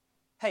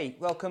Hey,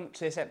 welcome to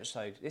this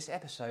episode. This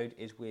episode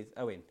is with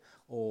Owen,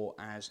 or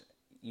as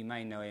you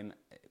may know him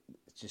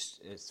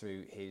just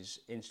through his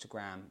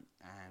Instagram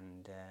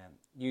and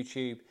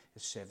YouTube,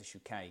 as Service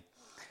UK.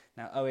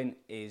 Now, Owen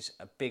is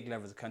a big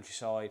lover of the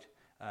countryside,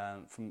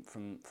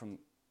 from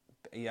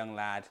a young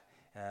lad,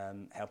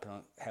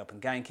 helping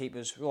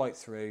gamekeepers right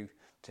through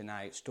to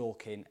now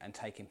stalking and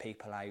taking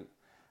people out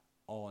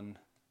on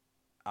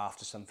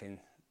after something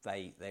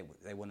they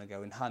want to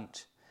go and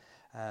hunt.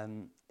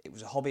 It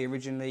was a hobby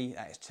originally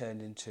that has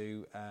turned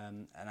into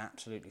an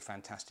absolutely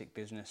fantastic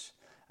business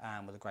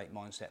with a great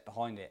mindset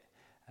behind it.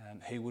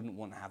 Who wouldn't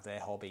want to have their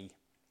hobby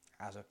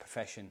as a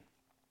profession?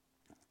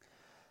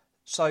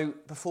 So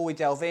before we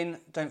delve in,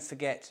 don't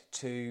forget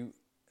to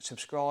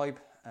subscribe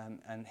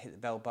and hit the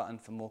bell button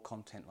for more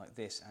content like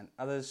this and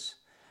others.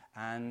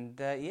 And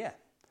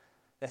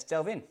let's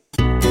delve in.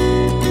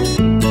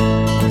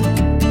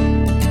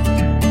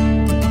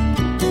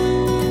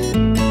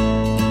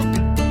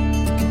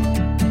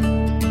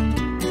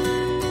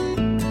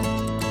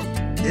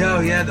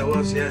 Yeah, there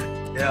was, yeah.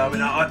 I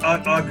mean,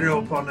 I grew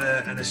up on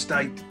an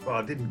estate. Well,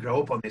 I didn't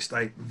grow up on the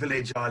estate. The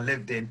village I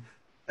lived in,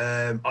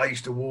 I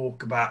used to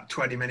walk about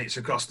 20 minutes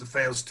across the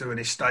fields to an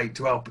estate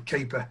to help a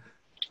keeper.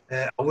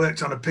 I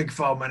worked on a pig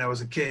farm when I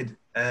was a kid,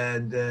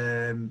 and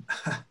the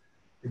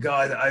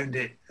guy that owned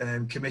it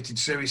committed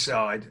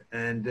suicide.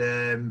 And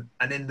in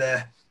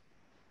the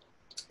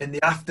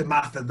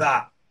aftermath of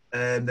that,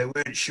 they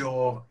weren't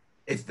sure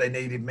if they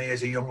needed me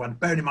as a young one.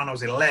 Bearing in mind I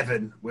was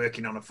 11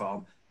 working on a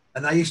farm.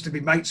 And I used to be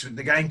mates with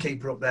the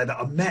gamekeeper up there that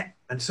I met.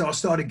 And so I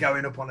started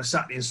going up on a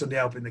Saturday and Sunday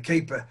helping the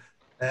keeper.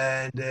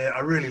 And I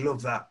really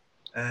loved that.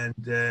 And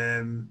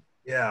I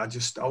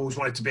always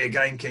wanted to be a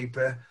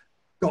gamekeeper.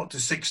 Got to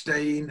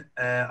 16.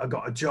 I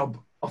got a job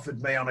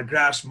offered me on a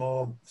grouse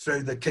moor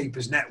through the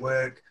keeper's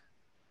network.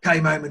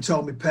 Came home and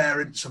told my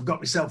parents, I've got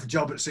myself a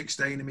job at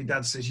 16. And my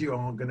dad says, you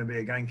aren't going to be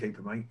a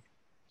gamekeeper, mate.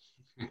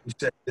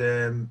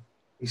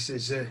 He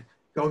says,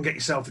 go and get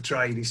yourself a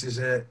trade. He says,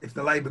 if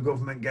the Labour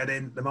government get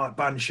in, they might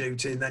ban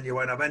shooting, then you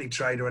won't have any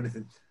trade or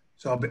anything.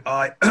 So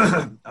I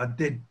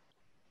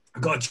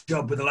got a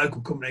job with a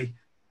local company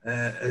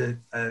as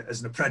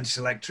an apprentice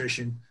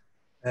electrician.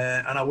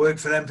 And I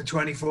worked for them for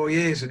 24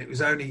 years. And it was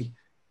only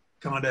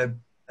kind of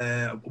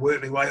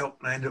worked my way up,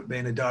 and I ended up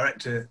being a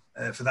director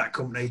for that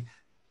company.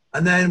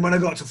 And then when I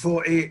got to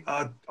 40,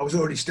 I was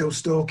already still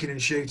stalking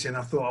and shooting.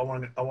 I thought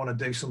I want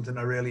to do something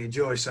I really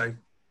enjoy. So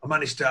I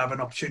managed to have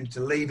an opportunity to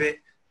leave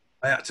it.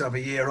 I had to have a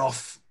year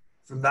off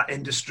from that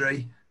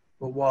industry,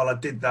 but while I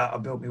did that, I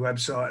built my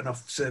website and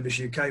off Service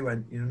UK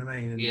went. You know what I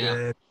mean?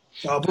 And,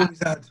 so I've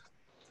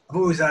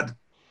always had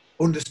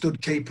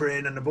understood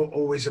keepering, and I've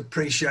always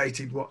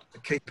appreciated what the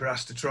keeper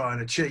has to try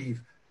and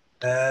achieve.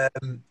 It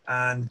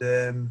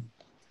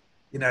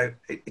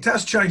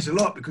has changed a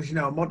lot because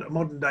a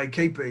modern day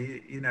keeper,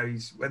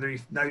 he's, whether he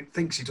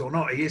thinks it or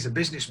not, he is a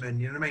businessman.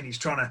 You know what I mean? He's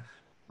trying to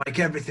make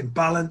everything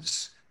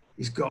balance.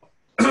 He's got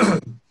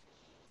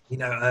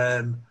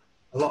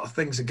a lot of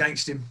things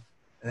against him,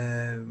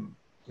 vermin,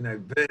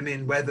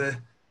 weather,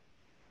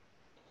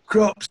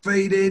 crops,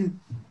 feeding,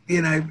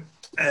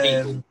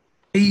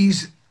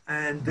 bees,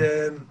 and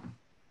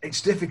it's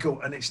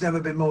difficult, and it's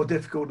never been more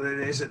difficult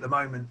than it is at the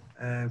moment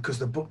because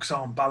the books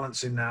aren't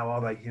balancing now,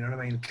 are they? You know what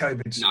I mean?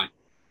 COVID's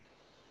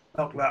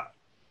knocked that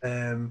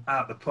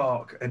out the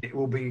park, and it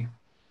will be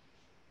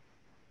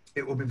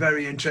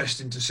very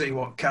interesting to see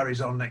what carries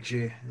on next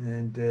year.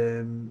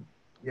 And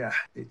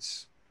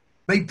it's.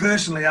 Me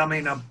personally, I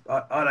mean,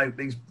 I don't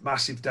these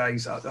massive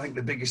days. I think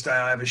the biggest day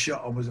I ever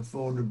shot on was a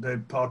 400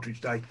 bird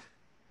partridge day,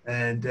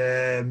 and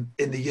in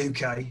the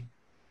UK.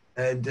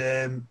 And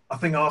I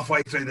think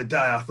halfway through the day,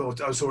 I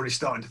thought I was already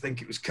starting to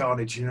think it was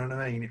carnage. You know what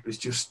I mean? It was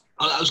just.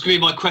 That was going to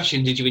be my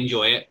question. Did you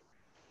enjoy it?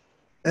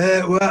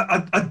 Well,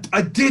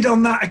 I did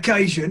on that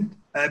occasion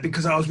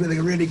because I was with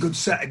a really good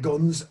set of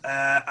guns,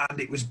 and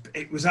it was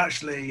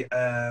actually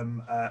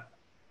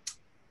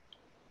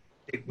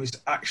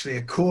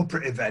a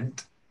corporate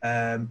event.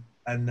 And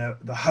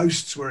the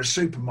hosts were a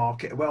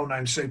supermarket, a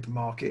well-known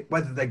supermarket.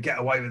 Whether they get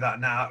away with that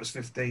now, that was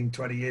 15,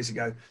 20 years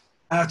ago,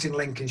 out in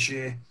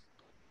Lincolnshire.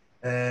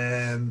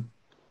 I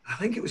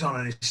think it was on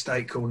an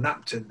estate called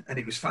Napton, and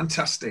it was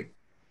fantastic.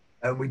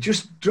 And we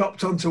just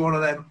dropped onto one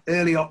of them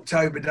early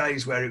October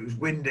days where it was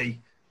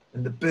windy,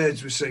 and the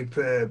birds were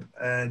superb.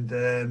 And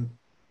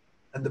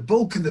the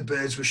bulk of the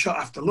birds were shot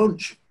after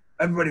lunch.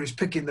 Everybody was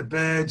picking the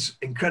birds,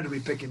 incredibly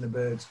picking the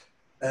birds.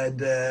 And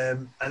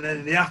then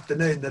in the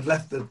afternoon, they'd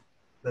left the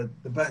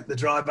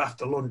drive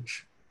after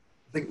lunch.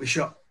 I think we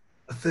shot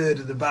a third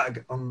of the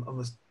bag on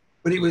the.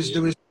 But there was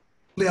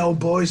the old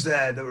boys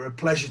there that were a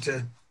pleasure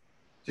to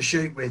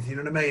shoot with. You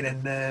know what I mean?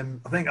 And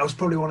I think I was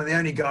probably one of the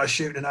only guys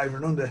shooting over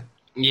and under.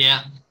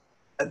 Yeah.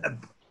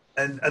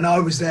 And I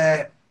was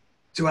there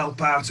to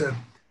help out a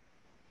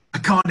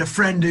kind of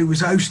friend who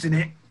was hosting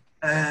it.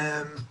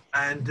 It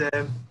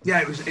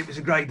was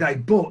a great day,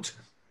 but.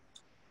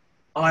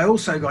 I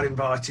also got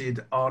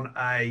invited on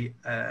a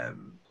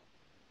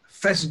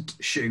pheasant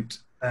shoot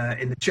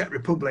in the Czech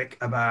Republic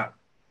about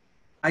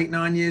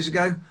 8-9 years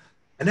ago.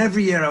 And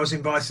every year I was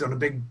invited on a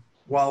big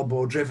wild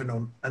boar driven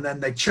hunt, and then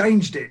they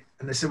changed it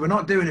and they said, we're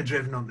not doing a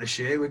driven hunt this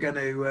year. We're going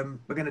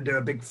to do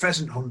a big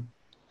pheasant hunt.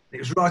 It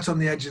was right on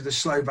the edge of the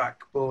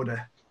Slovak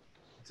border.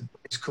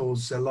 It's called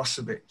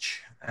Zelosevic,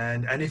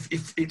 and if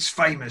it's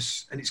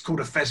famous, and it's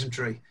called a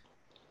pheasantry.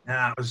 And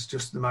that was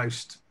just the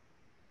most.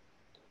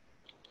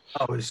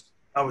 I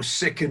was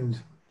sickened.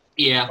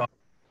 Yeah.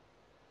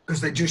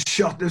 Because they just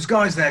shot. There's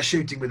guys there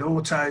shooting with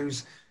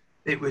autos.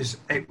 It was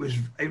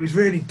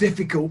really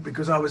difficult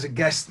because I was a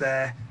guest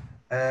there,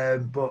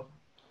 but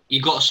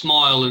You got a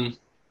smile and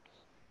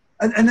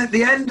at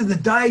the end of the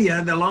day,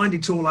 yeah, they lined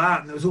it all out,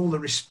 and there was all the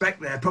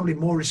respect there. Probably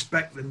more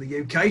respect than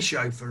the UK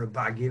show for a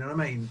bag. You know what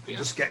I mean? Yeah. It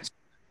just gets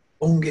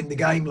hung in the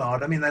game,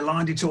 lad. I mean, they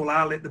lined it all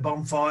out, lit the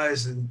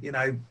bonfires, and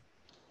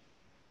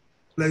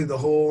blew the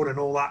horn and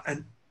all that.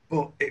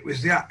 But it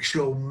was the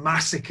actual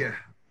massacre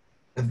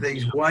of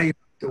these wave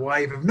after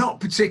wave of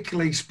not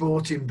particularly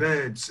sporting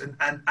birds,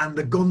 and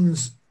the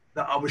guns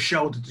that I was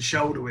shoulder to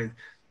shoulder with.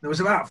 There was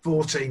about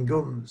 14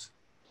 guns,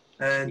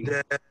 and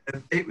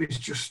it was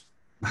just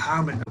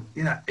how many.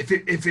 If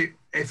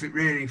it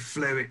really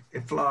flew,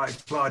 it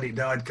flied, it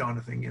died, kind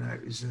of thing.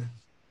 It was.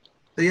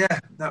 So yeah,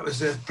 that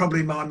was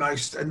probably my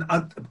most. And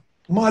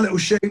my little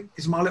shoot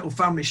is my little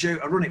family shoot.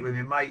 I run it with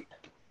my mate.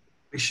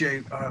 We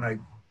shoot, I don't know,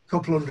 a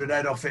couple hundred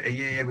head off it a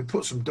year. We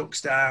put some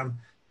ducks down.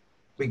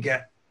 We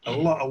get a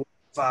lot of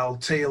fowl,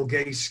 teal,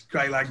 geese,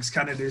 greylags,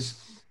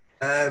 Canadas.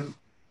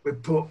 We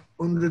put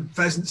 100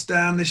 pheasants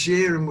down this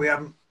year, and I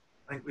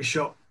think we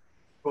shot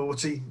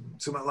 40,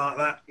 something like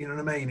that. You know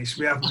what I mean?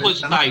 We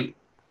haven't.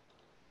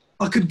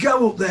 I could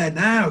go up there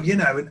now,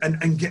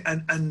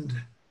 and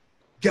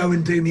go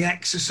and do my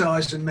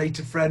exercise and meet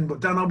a friend.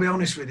 But Dan, I'll be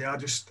honest with you,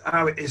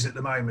 how it is at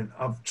the moment.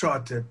 I've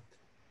tried to.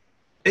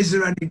 Is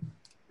there any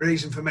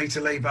reason for me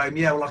to leave home?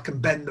 Yeah, well, I can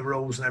bend the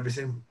rules and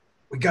everything.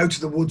 We go to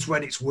the woods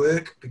when it's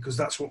work because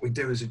that's what we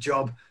do as a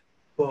job.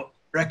 But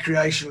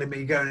recreationally,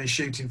 me going and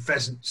shooting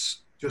pheasants,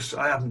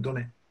 I haven't done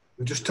it.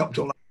 We've just topped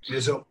all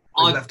ideas up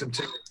and left them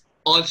to.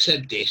 I've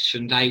said this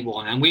from day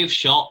one, and we've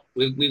shot.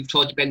 We've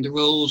tried to bend the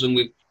rules, and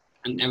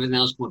everything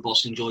else. My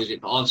boss enjoys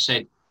it, but I've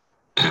said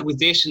with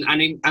this and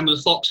with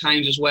the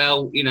foxhounds as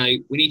well. We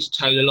need to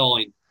toe the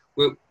line.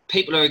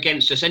 People are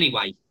against us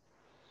anyway,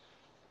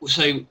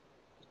 so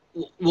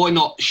why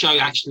not show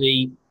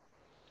actually?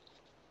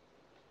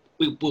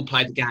 We'll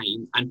play the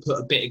game and put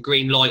a bit of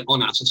green light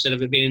on us instead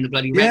of it being in the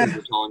bloody red all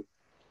the time.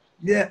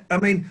 Yeah, I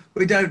mean,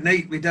 we don't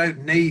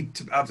need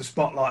to have the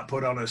spotlight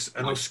put on us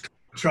and us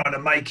trying to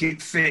make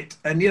it fit.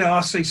 And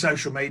I see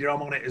social media.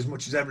 I'm on it as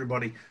much as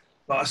everybody,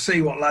 but I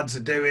see what lads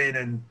are doing,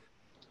 and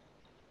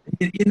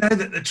you know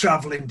that they're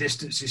travelling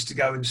distances to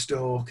go and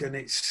stalk, and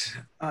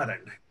I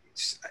don't know.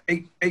 It's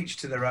each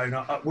to their own.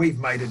 We've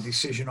made a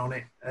decision on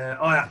it.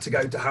 I had to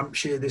go to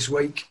Hampshire this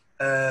week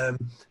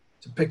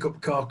to pick up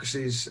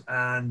carcasses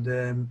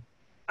and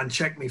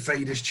check me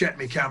feeders, check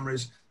me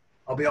cameras.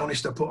 I'll be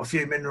honest, I put a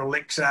few mineral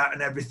licks out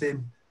and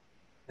everything.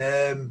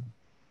 But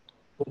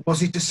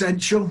was it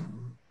essential?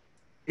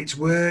 It's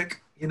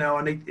work.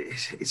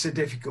 It's a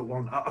difficult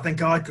one. I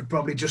think I could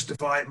probably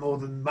justify it more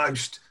than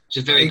most. It's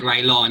a very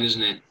grey line,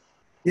 isn't it?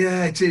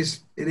 Yeah, it is.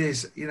 It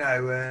is.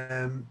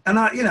 And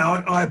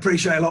I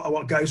appreciate a lot of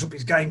what goes up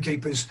as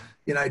gamekeepers.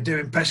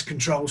 Doing pest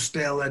control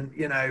still, and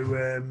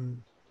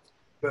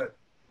but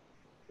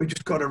we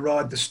just got to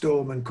ride the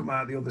storm and come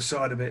out the other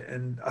side of it.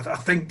 And I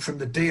think from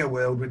the deer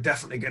world, we're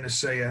definitely going to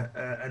see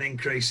an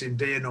increase in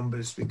deer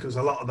numbers because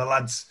a lot of the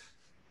lads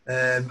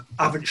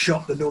haven't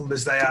shot the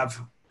numbers they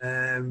have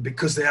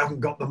because they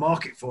haven't got the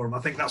market for them. I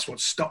think that's what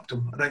stopped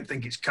them. I don't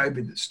think it's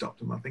COVID that stopped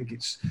them. I think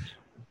it's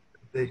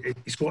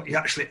what you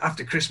actually,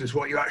 after Christmas,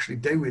 what you actually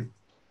do with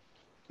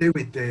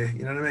deer.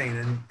 You know what I mean?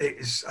 And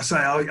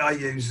I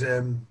use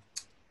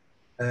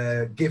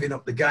giving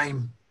up the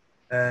game.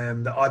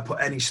 That I put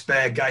any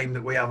spare game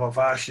that we have off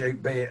our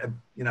shoot, be it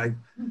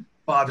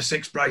 5 or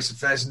 6 brace of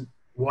pheasant,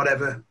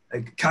 whatever,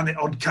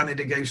 odd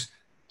Canada goose,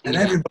 and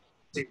everybody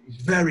is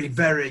very,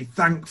 very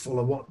thankful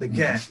of what they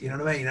get. You know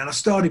what I mean? And I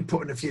started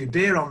putting a few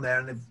deer on there,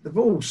 and they've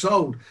all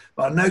sold.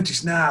 But I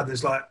noticed now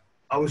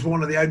I was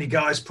one of the only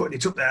guys putting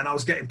it up there, and I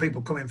was getting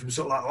people coming from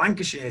sort of like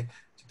Lancashire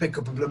to pick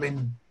up a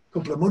blooming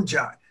couple of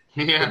muntjac.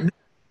 Yeah.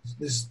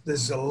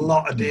 There's a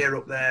lot of deer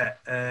up there.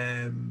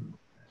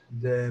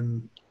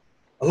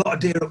 A lot of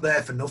deer up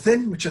there for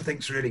nothing, which I think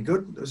is really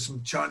good. There's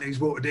some Chinese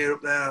water deer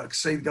up there. I can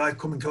see the guy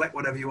come and collect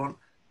whatever you want.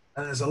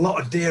 And there's a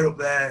lot of deer up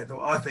there that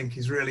I think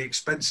is really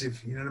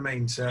expensive. You know what I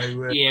mean? So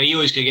yeah, you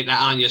always going to get that,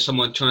 aren't you?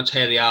 Someone trying to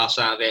tear the arse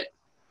out of it.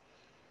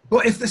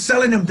 But if they're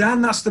selling them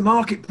down, that's the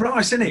market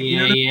price, isn't it?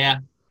 Yeah,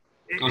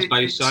 I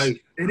suppose so.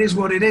 It is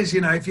what it is.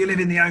 If you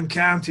live in the home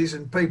counties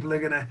and people are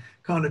going to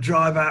kind of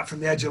drive out from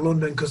the edge of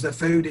London because they're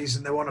foodies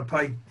and they want to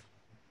pay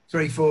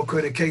 3-4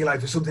 quid a kilo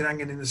for something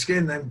hanging in the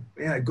skin, then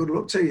good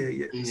luck to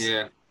you.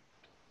 Yeah,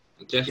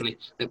 definitely.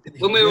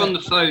 When we were on the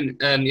phone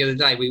the other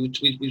day, we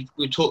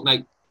were talking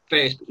about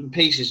various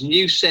pieces, and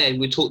you said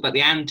we talked about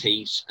the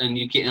antes, and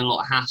you're getting a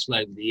lot of hassle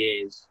over the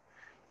years.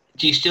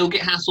 Do you still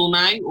get hassle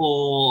now,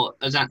 or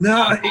is that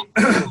No,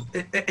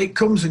 it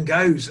comes and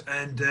goes,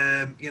 and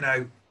you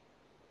know,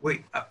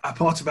 a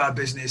part of our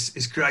business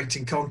is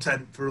creating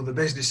content for other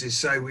businesses.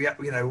 So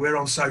we're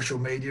on social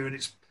media, and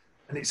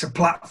it's a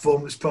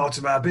platform that's part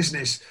of our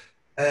business.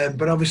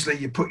 But obviously,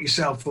 you put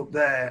yourself up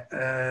there,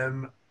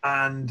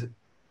 and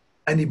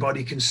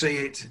anybody can see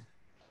it,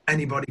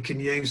 anybody can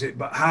use it.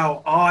 But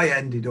how I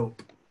ended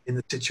up in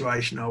the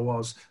situation I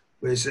was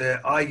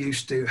I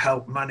used to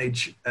help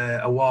manage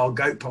a wild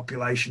goat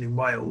population in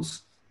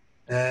Wales.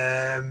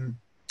 That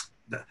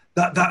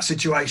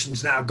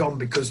situation's now gone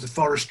because the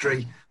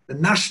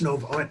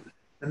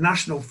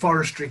national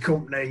forestry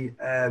company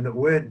that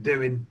weren't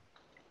doing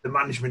the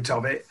management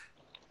of it,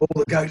 all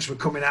the goats were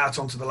coming out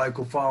onto the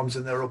local farms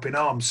and they're up in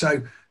arms.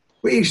 So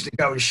we used to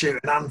go and shoot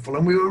an handful,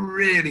 and we were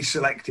really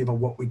selective on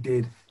what we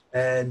did.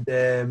 And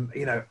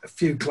a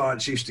few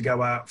clients used to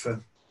go out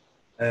for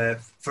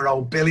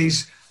old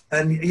billies,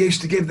 and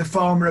used to give the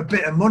farmer a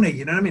bit of money.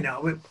 You know what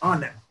I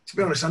mean? To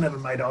be honest, I never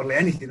made hardly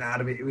anything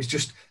out of it. It was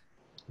just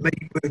me.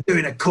 We were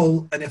doing a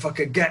cull, and if I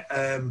could get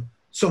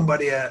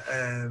somebody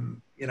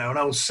an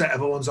old set of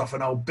horns off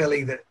an old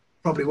billy that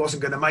probably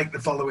wasn't going to make the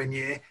following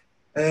year,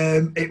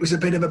 it was a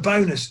bit of a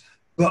bonus.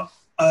 But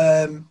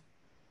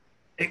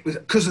it was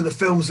because of the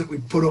films that we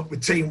put up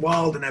with Team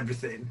Wild and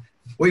everything.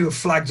 We were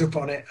flagged up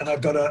on it, and I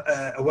got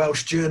a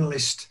Welsh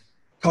journalist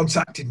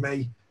contacted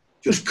me.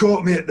 Just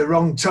caught me at the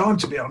wrong time,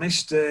 to be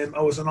honest. I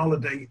was on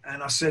holiday,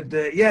 and I said,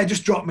 yeah,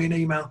 just drop me an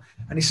email.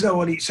 And he said,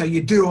 so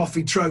you do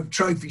offer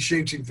trophy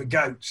shooting for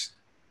goats,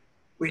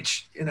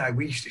 which,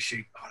 we used to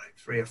shoot,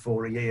 3 or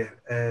 4 a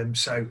year.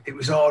 So it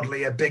was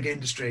hardly a big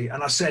industry.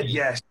 And I said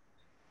yes.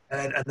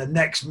 And the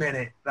next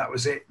minute, that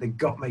was it. They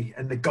got me,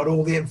 and they got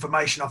all the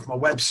information off my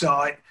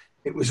website.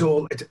 It was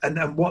all,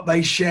 and what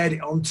they shared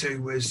it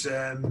onto was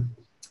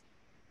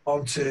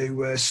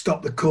onto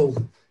Stop the Cull,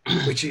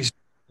 which is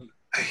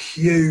a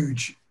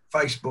huge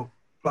Facebook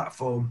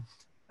platform.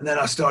 And then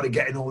I started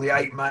getting all the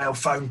 8 mail,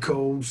 phone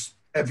calls,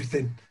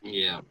 everything.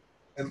 Yeah.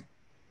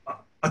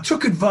 I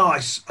took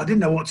advice. I didn't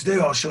know what to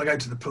do. Oh, shall I go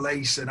to the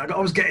police? And I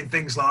was getting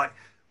things like,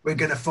 we're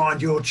going to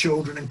find your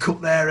children and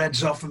cut their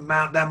heads off and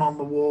mount them on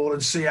the wall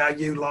and see how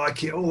you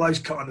like it, all those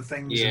kind of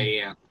things. Yeah,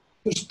 yeah.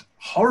 Just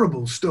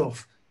horrible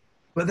stuff.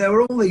 But there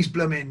were all these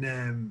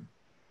blooming,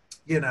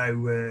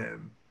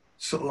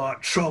 sort of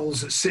like trolls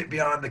that sit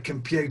behind the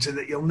computer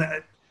that you'll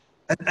never...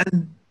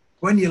 And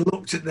when you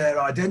looked at their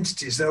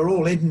identities, they were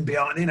all hidden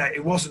behind,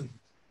 it wasn't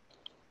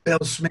Bill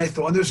Smith,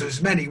 or there was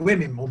as many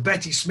women, or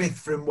Betty Smith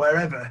from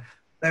wherever.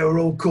 They were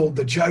all called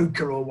the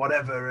Joker or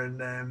whatever,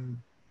 and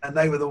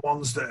they were the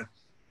ones that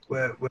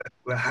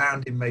were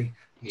hounding me.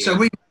 Yeah. So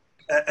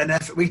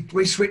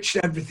we switched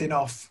everything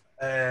off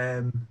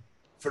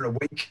for a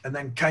week, and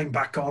then came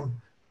back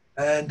on.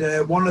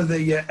 And one of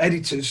the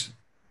editors,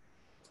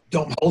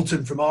 Dom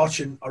Holton from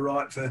Archon, I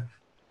write for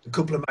a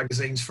couple of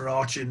magazines for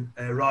Archon,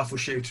 Rifle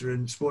Shooter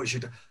and Sports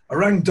Shooter. I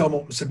rang Dom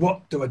up and said,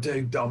 "What do I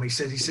do, Dom?" He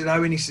said,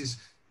 "Owen," he says,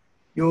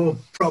 "you're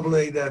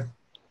probably the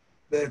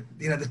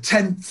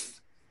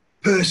 10th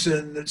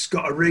person that's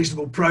got a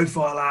reasonable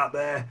profile out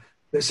there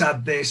that's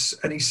had this."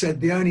 And he said,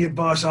 "The only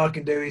advice I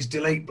can do is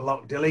delete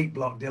block, delete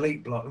block,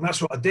 delete block." And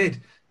that's what I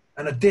did.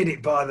 And I did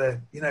it by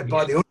the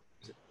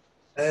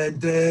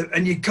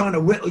and you kind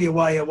of whittle your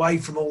way away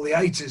from all the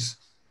haters.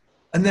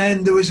 And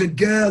then there was a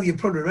girl, you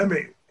probably remember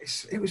it.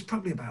 It was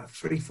probably about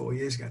 3-4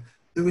 years ago.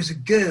 There was a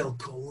girl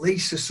called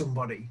Lisa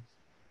somebody,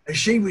 and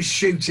she was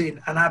shooting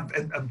and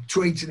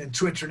tweeting and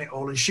twittering it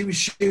all, and she was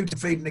shooting,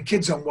 feeding the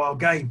kids on wild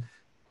game,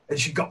 and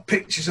she got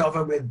pictures of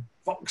her with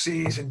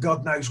foxes and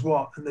God knows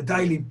what, and the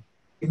Daily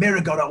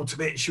Mirror got hold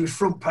of it, and she was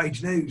front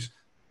page news,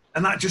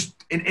 and that just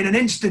in an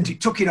instant it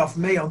took it off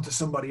me onto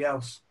somebody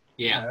else.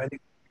 Yeah. And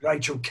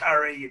Rachel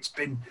Carey, it's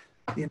been,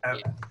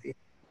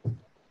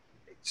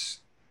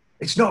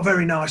 it's not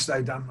very nice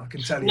though, Dan. I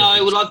can tell you.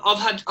 No, well, I've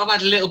had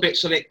a little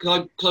bits of it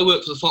because I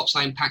worked for the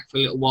Foxhound Pack for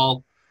a little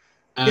while.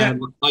 I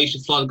used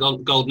to fly the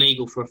Golden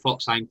Eagle for a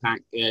Foxhound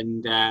Pack,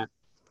 and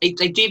they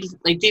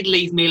did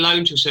leave me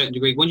alone to a certain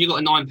degree. When you've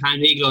got a £9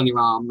 eagle on your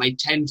arm, they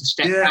tend to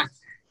step back.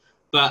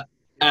 But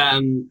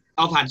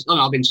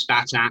I've been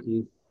spat at,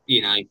 and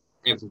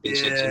everything's been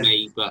said to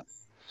me. But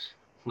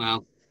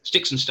well,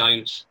 sticks and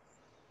stones.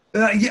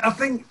 I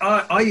think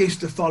I used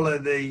to follow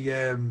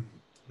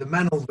the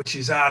Mennel, which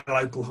is our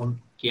local hunt,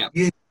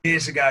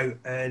 years ago,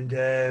 and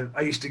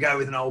I used to go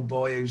with an old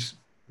boy who's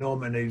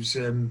Norman, who's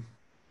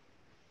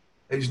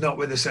not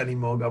with us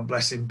anymore, God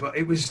bless him. But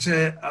it was,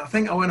 I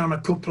think I went on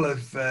a couple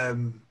of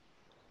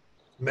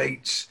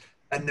meets,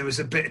 and there was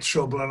a bit of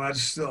trouble, and I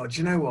just thought,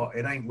 you know what,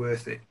 it ain't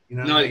worth it. You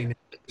know what I mean?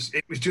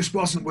 It just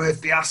wasn't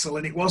worth the hassle,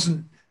 and it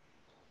wasn't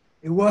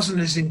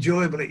as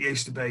enjoyable as it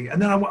used to be.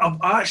 And then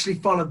I actually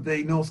followed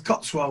the North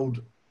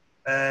Cotswold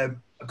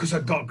because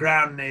I'd got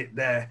ground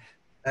there.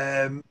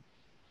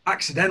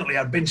 Accidentally,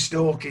 I'd been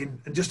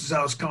stalking, and just as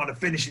I was kind of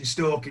finishing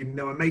stalking,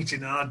 they were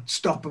meeting, and I'd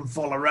stop and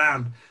follow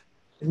around.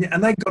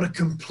 And they got a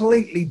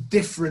completely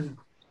different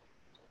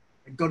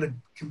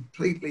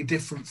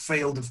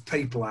field of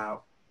people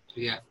out.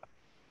 Yeah.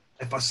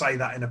 if I say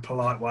that in a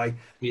polite way.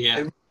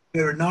 Yeah.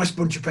 We were a nice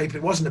bunch of people.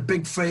 It wasn't a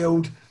big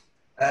field,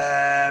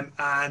 and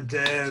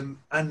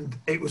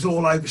it was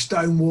all over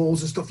stone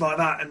walls and stuff like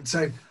that. And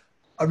so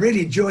I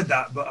really enjoyed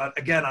that. But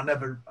again, I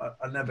never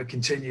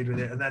continued with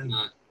it. And then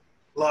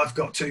life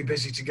got too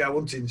busy to go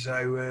hunting.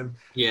 So and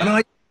I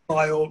used to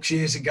fly hawks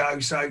years ago.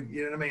 So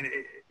you know what I mean.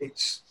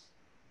 It's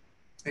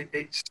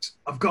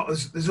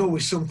there's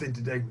always something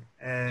to do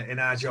in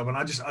our job, and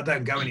I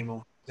don't go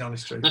anymore. The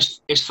honest truth.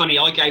 It's funny.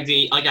 I gave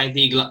the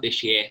eagle up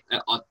this year.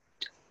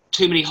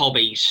 Too many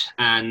hobbies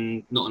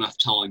and not enough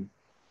time,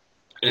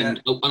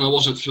 and I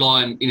wasn't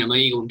flying. You know, my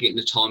eagle wasn't getting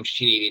the time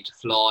she needed to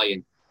fly,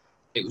 and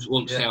it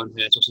wasn't fair on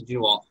her. So I said, you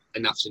know what,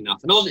 enough's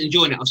enough. And I wasn't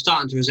enjoying it. I was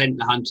starting to resent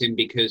the hunting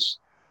because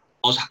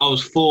I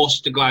was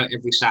forced to go out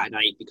every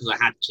Saturday because I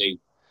had to.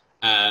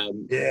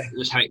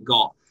 That's how it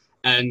got.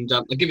 And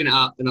I've given it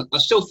up, and I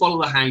still follow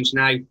the hounds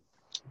now.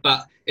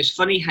 But it's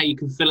funny how you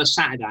can fill a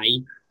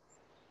Saturday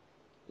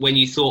when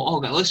you thought, oh,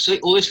 I've got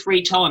all this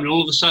free time, and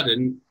all of a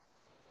sudden,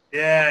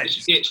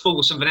 it's full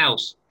with something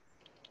else.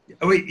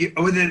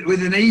 With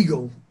an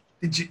eagle,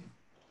 did you?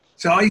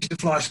 So I used to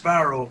fly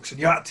sparrowhawks, and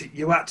you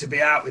had to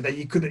be out with it.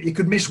 You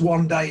could miss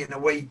one day in a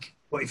week,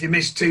 but if you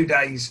missed 2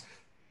 days,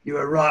 you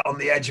were right on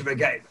the edge of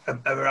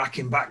her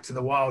hacking back to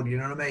the wild. You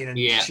know what I mean? And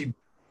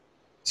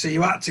so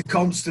you had to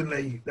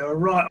constantly. They were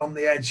right on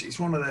the edge. It's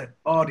one of the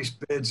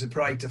hardest birds of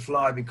prey to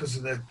fly because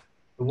of the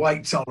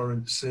weight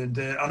tolerance. And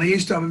I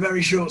used to have a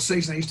very short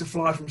season. I used to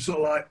fly from sort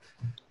of like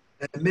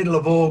the middle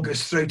of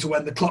August through to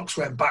when the clocks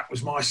went back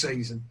was my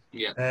season.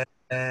 Yeah.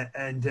 I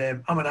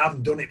mean, I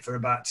haven't done it for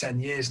about 10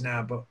 years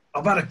now, but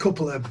I've had a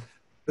couple of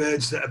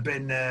birds that have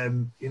been,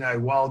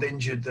 wild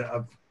injured that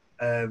I've,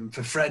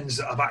 for friends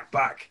that I've hacked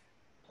back.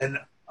 And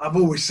I've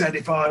always said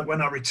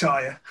when I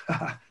retire,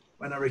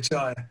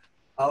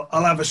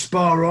 I'll have a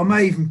spar, or I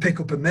may even pick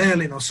up a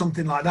Merlin or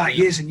something like that.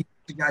 Years and years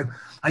ago,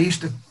 I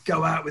used to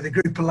go out with a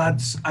group of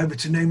lads over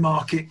to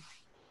Newmarket.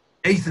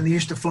 Ethan, they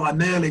used to fly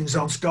Merlins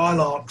on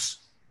Skylarks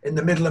in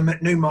the middle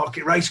of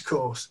Newmarket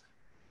Racecourse.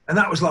 And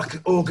that was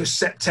like August,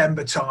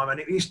 September time. And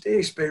it used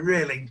to be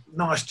really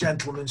nice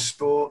gentleman's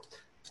sport.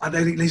 I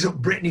don't think these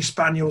Brittany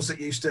Spaniels that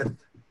used to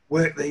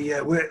work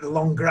the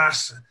long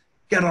grass,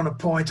 get on a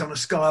point on a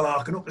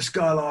Skylark and up the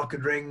Skylark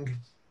and ring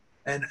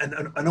and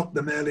up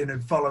the Merlin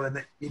and follow.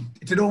 And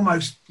it'd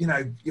almost, you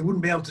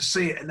wouldn't be able to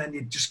see it, and then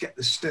you'd just get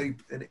the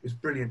stoop, and it was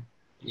brilliant.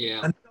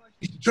 Yeah. And I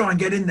used to try and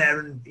get in there,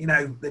 and,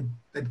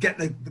 they'd get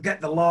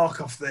the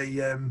lark off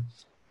the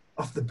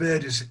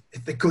bird as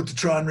if they could to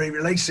try and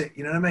re-release it.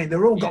 You know what I mean?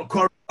 They've all got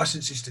quarry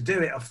licenses to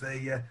do it off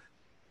the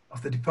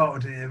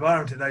Department of the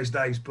Environment in those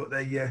days, but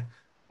it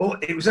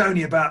was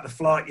only about the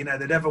flight.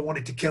 They'd ever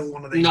wanted to kill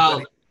one of these.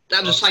 No,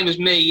 that was the same as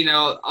me.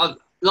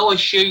 Though I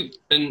shoot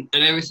and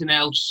everything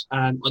else,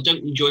 I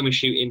don't enjoy my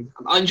shooting.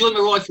 I enjoy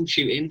my rifle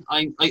shooting.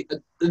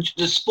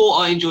 The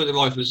sport I enjoy the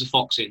rifle is the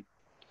foxing.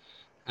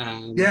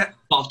 But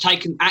I've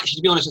taken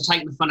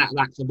the fun out of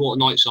that because I bought a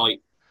night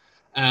sight.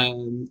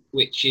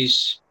 Which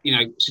is,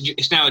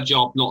 it's now a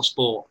job, not a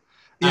sport.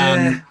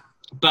 But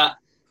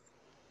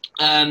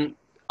I've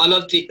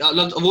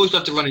always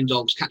loved the running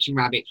dogs, catching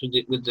rabbits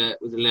with the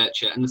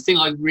lurcher. And the thing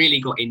I really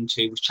got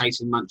into was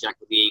chasing muntjac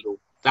with the eagle.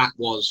 That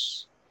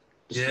was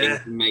the thing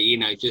for me.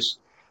 Just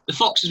the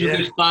foxes were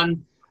good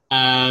fun.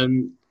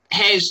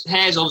 Hares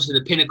obviously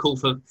the pinnacle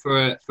for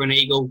an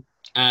eagle.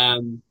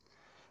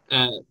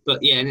 But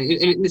yeah,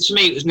 and to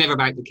me it was never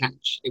about the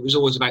catch. It was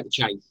always about the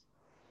chase.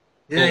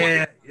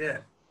 Yeah.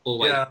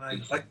 Always. Yeah,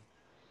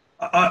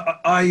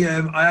 I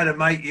had a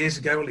mate years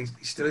ago. Well, he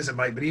still is a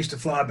mate, but he used to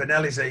fly a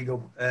Benelli's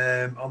eagle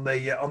on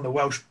the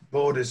Welsh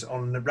borders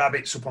on the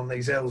rabbits up on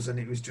these hills, and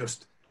it was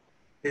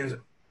a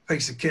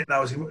piece of kit.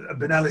 A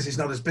Benelli's is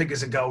not as big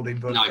as a Goldie,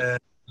 but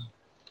it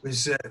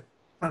was a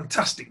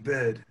fantastic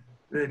bird,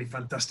 really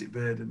fantastic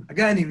bird. And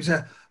again,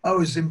 I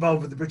was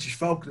involved with the British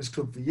Falconers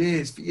Club for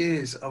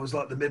years. I was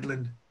like the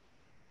Midland.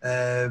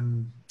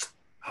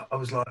 I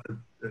was like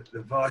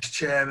the vice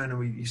chairman, and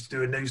we used to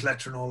do a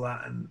newsletter and all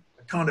that. And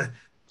I kind of,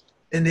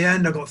 in the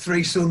end, I got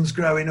 3 sons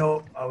growing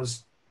up. I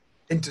was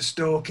into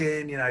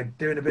stalking,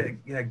 doing a bit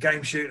of,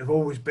 game shooting. I've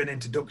always been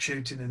into duck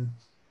shooting, and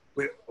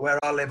where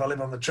I live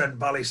on the Trent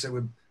Valley, so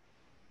we're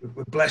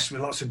blessed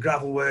with lots of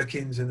gravel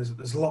workings, and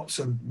there's lots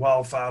of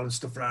wildfowl and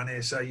stuff around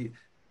here. So I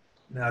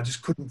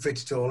just couldn't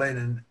fit it all in.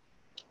 And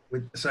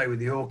with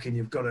the hawking,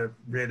 you've got to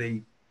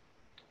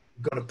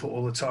put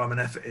all the time and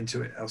effort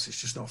into it, else it's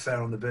just not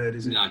fair on the bird,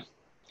 is it? No.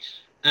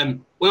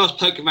 When I was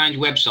poking around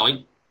your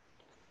website,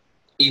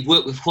 you've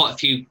worked with quite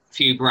a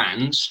few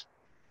brands.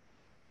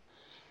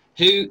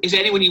 Is there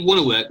anyone you want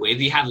to work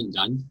with you haven't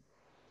done?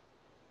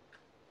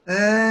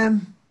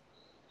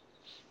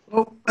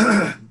 Well,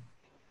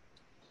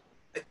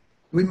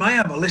 we may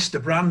have a list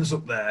of brands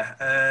up there,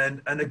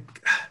 and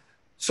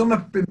some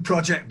have been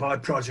project by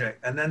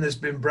project, and then there's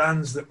been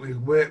brands that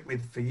we've worked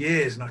with for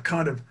years, and I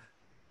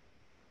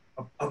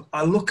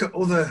look at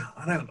other.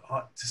 I don't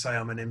like to say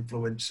I'm an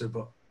influencer,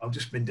 but I've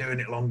just been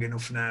doing it long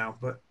enough now.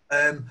 But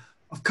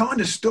I've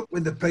kind of stuck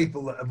with the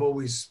people that have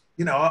always,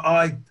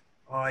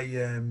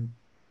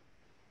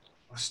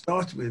 I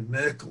started with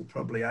Merkel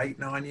probably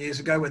 8-9 years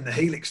ago when the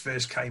Helix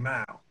first came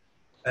out,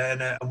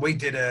 and we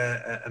did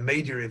a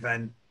media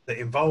event that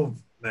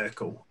involved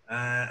Merkel,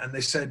 and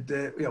they said,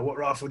 what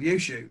rifle do you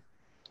shoot?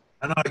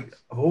 And I've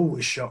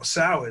always shot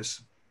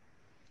Sowers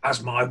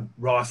as my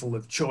rifle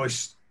of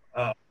choice.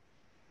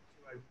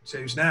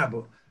 202s now,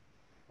 but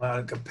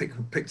I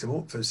picked them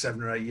up for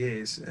 7 or 8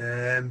 years.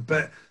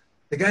 But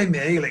they gave me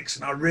a Helix,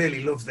 and I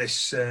really love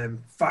this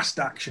fast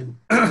action,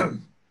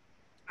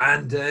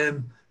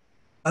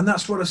 and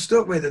that's what I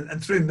stuck with.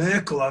 And through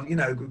Merkel,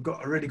 we've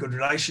got a really good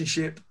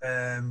relationship.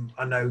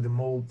 I know them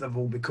all; they've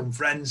all become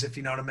friends, if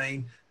you know what I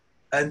mean.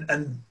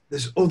 And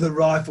there's other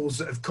rifles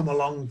that have come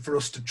along for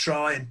us to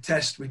try and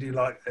test. We do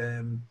like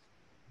a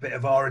bit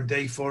of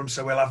R&D for them,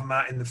 so we'll have them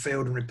out in the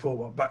field and report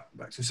what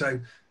back to. So,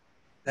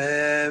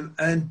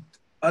 and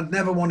I'd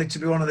never wanted to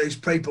be one of these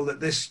people that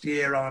this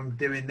year I'm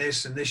doing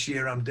this and this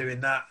year I'm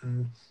doing that.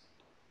 And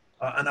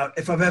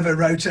if I've ever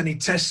wrote any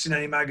tests in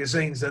any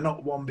magazines, they're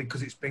not one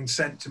because it's been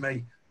sent to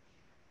me.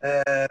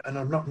 And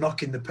I'm not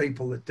knocking the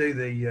people that do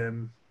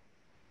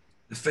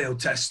the field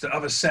tests that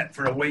have a set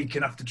for a week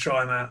and have to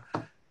try them out.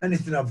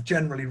 Anything I've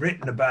generally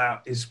written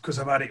about is because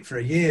I've had it for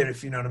a year,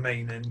 if you know what I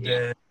mean.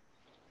 And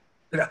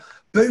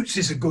boots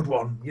is a good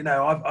one.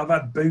 I've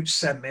had boots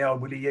sent me. Oh,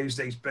 will you use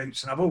these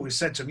boots? And I've always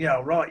said to them, yeah,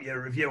 I'll write you a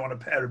review on a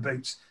pair of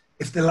boots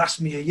if they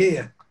last me a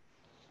year.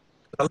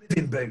 I live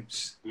in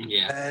boots.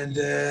 Yeah. And,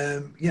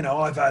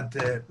 I've had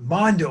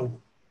Mindel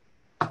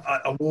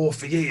I wore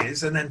for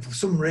years. And then for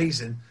some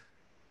reason,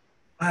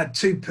 I had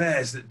 2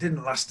 pairs that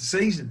didn't last the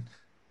season.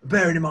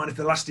 Bearing in mind, if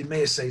they lasted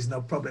me a season,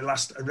 they'll probably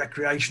last a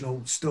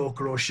recreational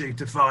stalker or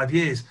shooter 5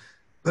 years.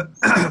 But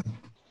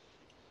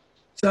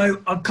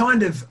so I'm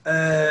kind of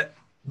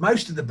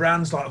most of the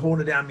brands like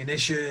Hornady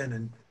Ammunition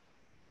and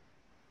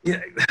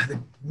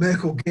the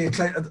Merkel gear,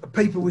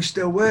 people we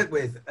still work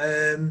with.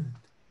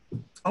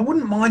 I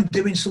wouldn't mind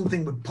doing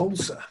something with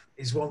Pulsar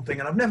is one thing,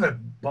 and I've never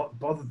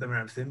bothered them or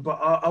anything.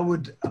 But I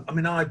would. I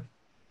mean,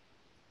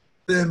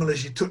 thermal,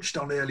 as you touched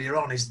on earlier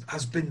on,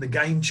 has been the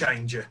game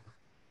changer.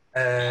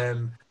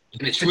 And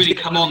it's really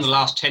come on the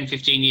last 10,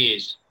 15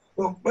 years.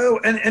 Well,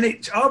 and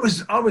I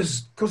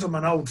was because I'm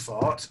an old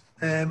fart.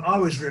 I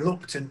was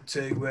reluctant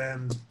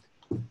to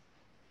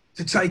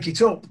take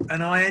it up,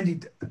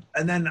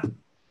 and then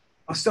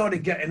I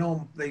started getting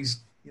on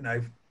these,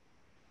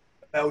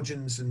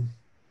 Belgians and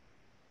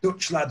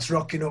Dutch lads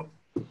rocking up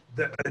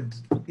that had,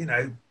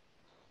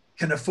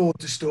 can afford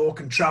to stalk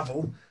and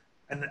travel,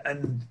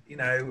 and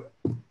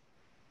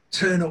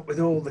turn up with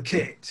all the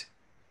kit.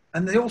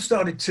 And they all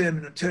started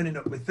turning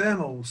up with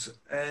thermals,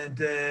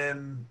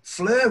 and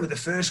Fleur were the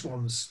first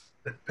ones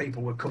that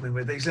people were coming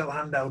with, these little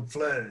handheld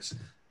Fleurs.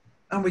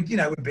 And we'd be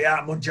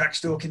out muntjac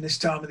stalking this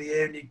time of the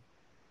year, and you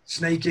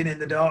sneak in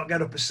the dark,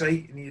 get up a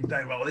seat, and you'd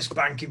go, well, this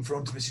bank in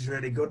front of us is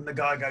really good. And the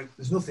guy go,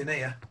 there's nothing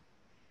here.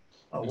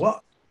 Oh,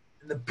 what?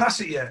 And they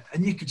pass at you,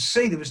 and you could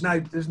see there's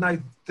no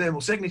thermal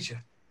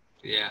signature.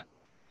 Yeah.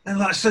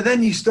 And so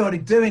then you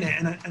started doing it,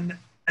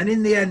 and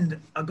in the end,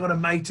 I got a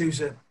mate who's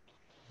a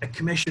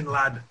commission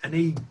lad, and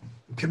he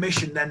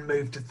commissioned then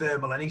moved to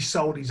thermal, and he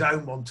sold his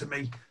own one to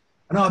me,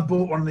 and I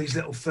bought one of these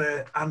little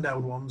fur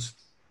handheld ones,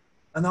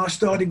 and I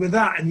started with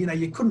that. And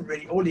you couldn't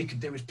really, all you could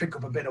do was pick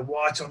up a bit of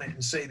white on it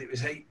and see that it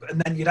was heat,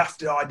 and then you'd have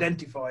to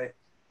identify it.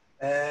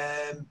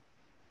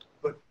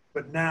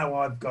 But now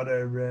I've got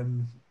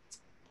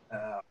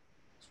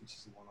which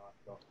is the one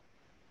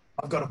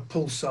I've got a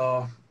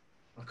Pulsar.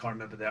 I can't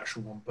remember the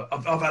actual one, but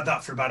I've had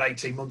that for about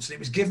 18 months, and it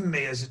was given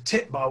me as a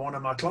tip by one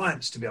of my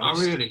clients, to be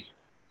honest. Oh, really?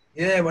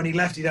 Yeah, when he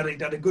left, he'd had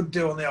a good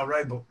deal on the old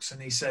road books, and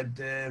he said,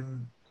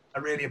 I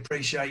really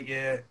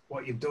appreciate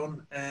what you've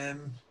done. I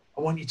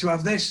want you to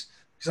have this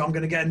because I'm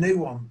going to get a new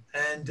one.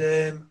 And,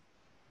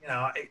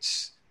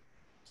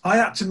 I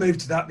had to move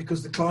to that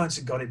because the clients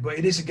had got it, but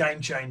it is a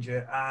game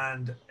changer.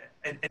 And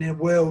in a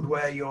world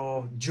where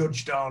you're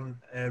judged on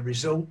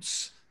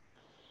results,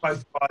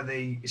 both by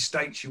the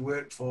estates you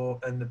worked for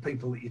and the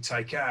people that you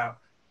take out,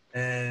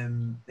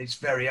 it's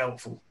very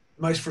helpful.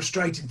 The most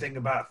frustrating thing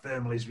about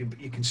thermal is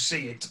you can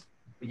see it,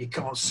 but you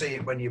can't see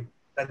it when you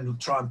then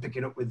try and pick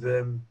it up with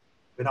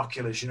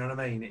binoculars. You know what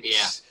I mean?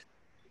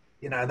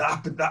 That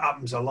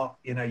happens a lot.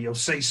 You'll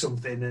see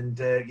something and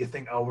you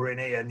think, oh, we're in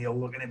here, and you're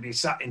looking at be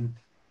sat in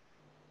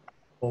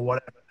or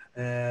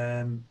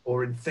whatever,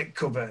 or in thick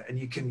cover, and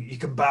you can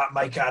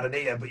make out an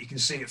ear, but you can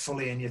see it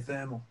fully in your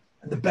thermal.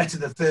 And the better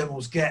the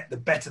thermals get, the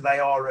better they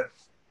are at,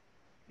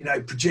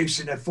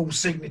 producing a full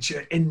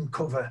signature in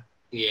cover.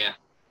 Yeah.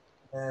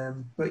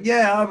 But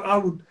yeah, I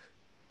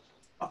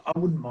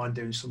wouldn't mind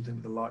doing something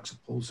with the likes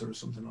of Pulsar or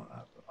something like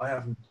that. But I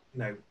haven't,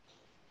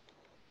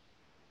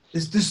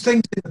 there's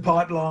things in the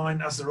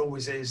pipeline, as there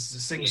always is.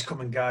 There's things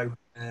come and go,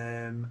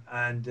 and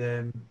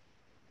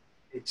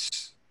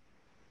it's,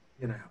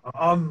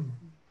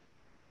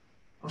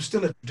 I'm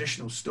still a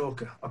traditional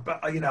stalker. A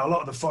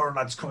lot of the foreign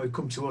lads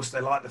come to us.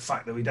 They like the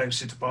fact that we don't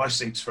sit up eye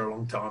seats for a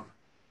long time.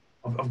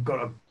 I've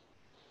got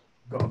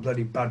a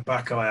bloody bad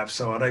back I have,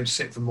 so I don't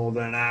sit for more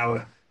than an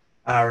hour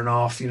hour and a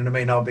half. You know what I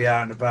mean? I'll be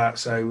out and about.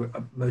 So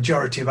a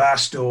majority of our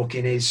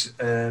stalking is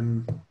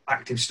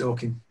active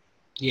stalking.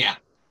 Yeah,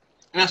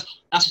 and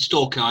that's a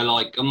stalking I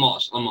like. I'm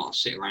not a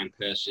sit around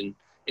person.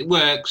 It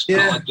works, but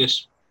I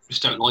just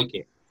don't like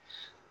it.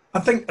 I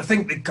think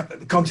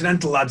the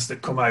continental lads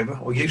that come over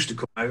or used to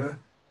come over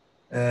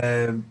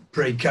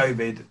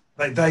pre-COVID,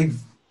 they've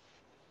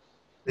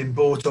been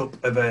brought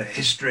up of a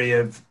history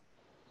of,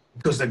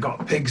 because they've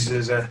got pigs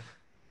as a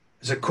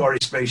quarry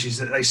species,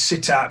 that they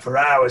sit out for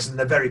hours and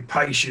they're very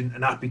patient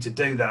and happy to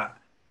do that.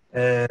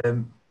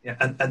 And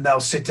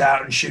they'll sit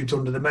out and shoot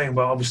under the moon.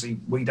 Well, obviously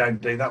we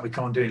don't do that. We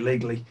can't do it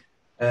legally.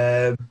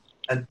 And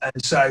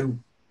so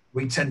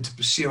we tend to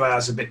pursue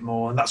ours a bit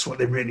more, and that's what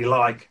they really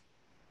like.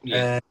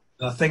 Yeah.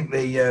 I think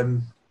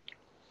in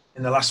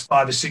the last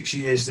 5 or 6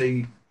 years,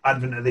 the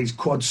advent of these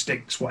quad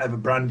sticks, whatever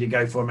brand you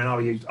go for, I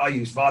mean, I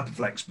use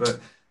Viperflex, but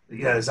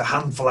there's a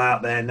handful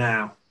out there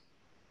now.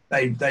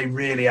 They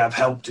really have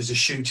helped as a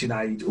shooting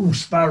aid. Oh,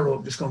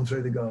 sparrow just gone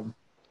through the garden.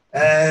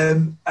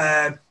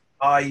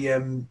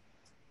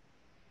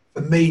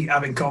 For me,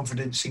 having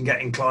confidence in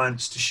getting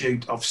clients to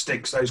shoot off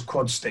sticks, those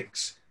quad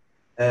sticks,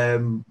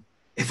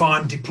 if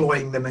I'm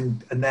deploying them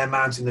and they're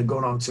mounting the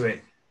gun onto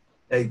it,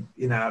 it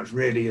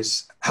really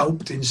has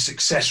helped in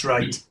success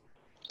rate.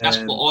 That's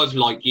what I've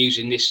liked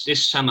using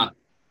this summer.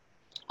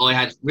 I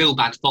had real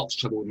bad fox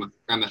trouble with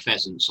my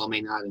pheasants. I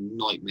mean, I had a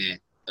nightmare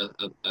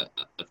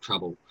of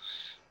trouble.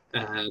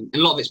 A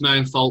lot of it's my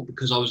own fault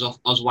because I was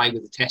away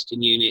with the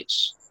testing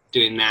units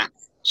doing that,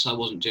 so I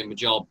wasn't doing my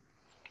job.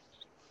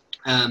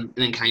 And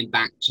then came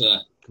back to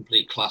a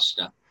complete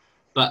cluster.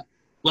 But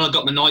when I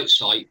got my night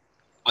sight,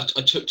 I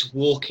took to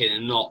walking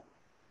and not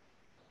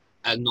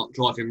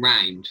driving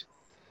round.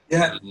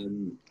 Yeah.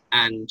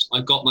 And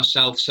I got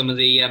myself some of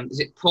the is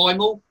it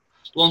Primal,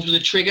 the ones with the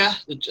trigger,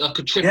 like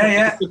a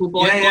triple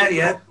bike.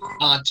 Yeah.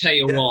 I tell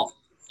you what,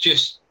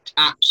 just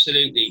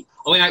absolutely.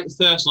 I went out the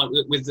first night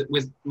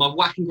with my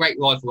whacking great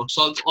rifle.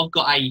 So I've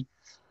got a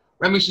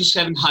Remington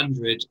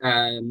 700.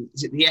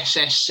 Is it the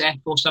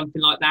SSF or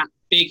something like that?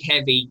 Big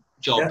heavy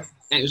job,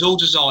 and it was all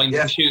designed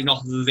for shooting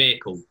off of a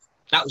vehicle.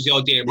 That was the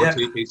idea of my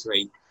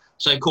 223.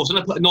 So of course,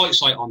 when I put a night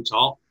sight on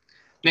top,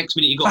 next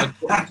minute you got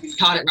to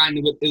cart it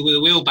around with a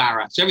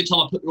wheelbarrow. So every time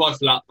I put the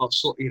rifle up, I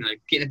was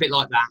getting a bit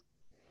like that.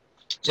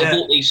 So I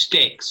bought these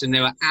sticks, and they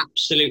were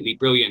absolutely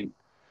brilliant.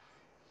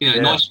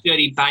 Nice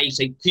sturdy base.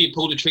 You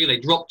pull the trigger, they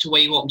drop to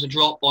where you want them to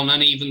drop on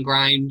uneven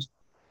ground.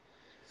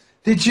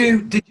 Did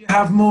you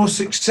have more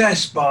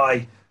success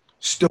by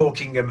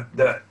stalking them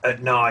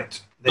at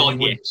night?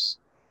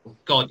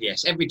 God,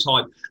 yes, every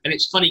time. And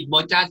it's funny,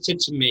 my dad said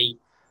to me,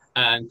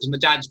 because my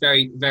dad's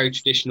very, very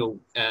traditional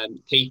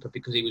keeper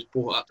because he was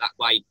brought up that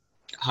way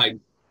at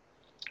home.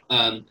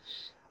 I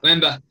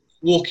remember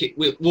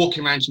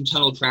walking around some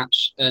tunnel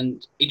traps,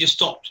 and he just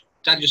stopped.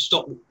 Dad just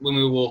stopped when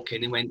we were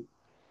walking and went,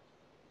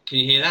 "Can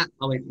you hear that?"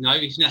 I went, "No."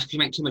 He said, "You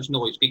make too much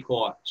noise, be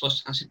quiet." So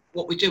I said,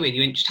 "What are we doing?" He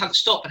went, "Just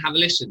stop and have a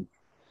listen."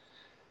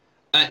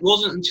 It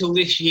wasn't until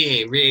this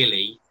year,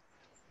 really,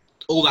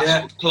 all that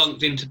sort of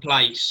plunked into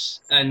place,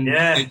 and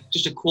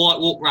just a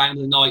quiet walk around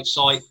with a night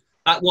sight.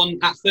 That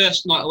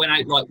first night I went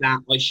out like that,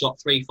 I shot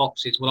 3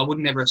 foxes. Well, I would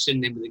never have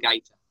seen them with a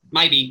gator.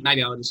 Maybe I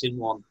would have seen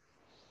one.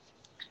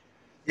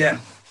 Yeah,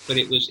 but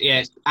it was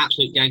it's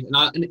absolute game.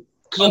 And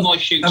because of my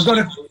shoots, I've got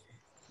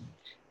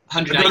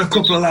a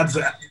couple of lads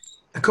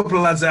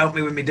that help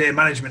me with my deer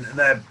management, and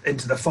they're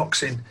into the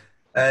foxing,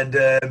 and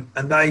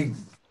they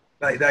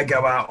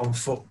go out on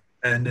foot,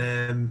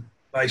 and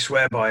they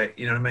swear by it.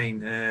 You know what I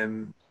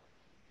mean?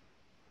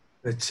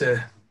 So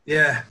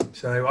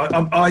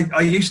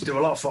I used to do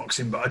a lot of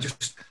foxing, but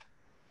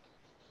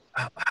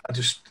I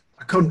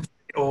couldn't fit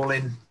it all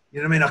in.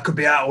 You know what I mean? I could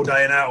be out all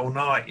day and out all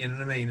night. You know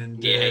what I mean?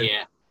 And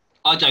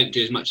I don't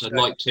do as much as I'd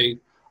like to.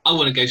 I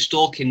want to go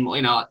stalking.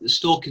 The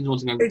stalking's one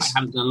thing I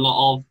haven't done a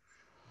lot of.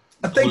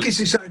 I think it's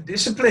its own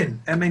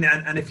discipline. I mean,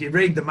 and if you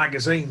read the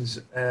magazines,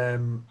 a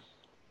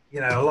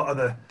lot of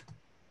the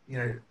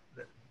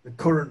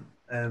current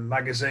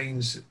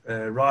magazines,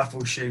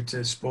 rifle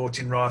shooter,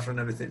 sporting rifle, and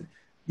everything.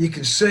 You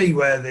can see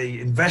where the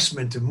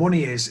investment of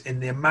money is in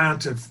the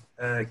amount of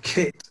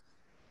kit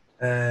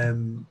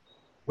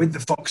with the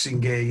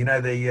foxing gear.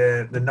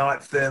 The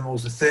night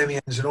thermals, the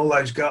thermions, and all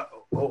those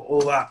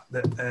all that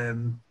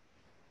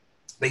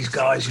these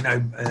guys,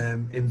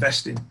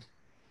 invest in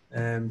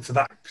for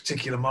that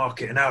particular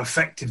market, and how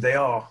effective they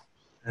are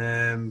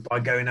by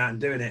going out and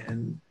doing it.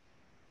 And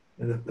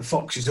the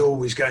fox is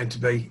always going to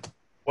be,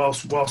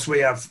 whilst we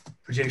have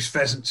produced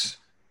pheasants,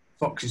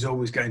 fox is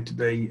always going to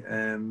be.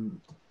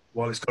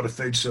 While it's got a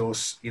food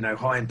source,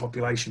 high in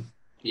population.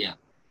 Yeah,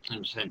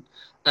 100%.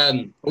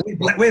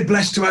 We're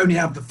blessed to only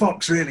have the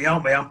fox, really,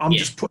 aren't we? I'm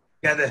just putting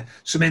together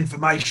some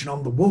information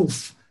on the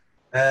wolf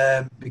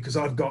because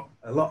I've got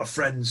a lot of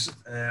friends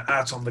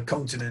out on the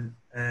continent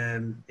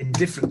in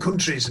different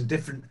countries and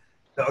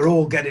that are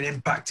all getting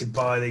impacted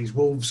by these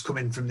wolves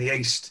coming from the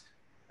east.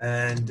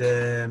 And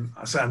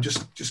I say I'm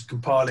just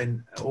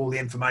compiling all the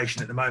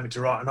information at the moment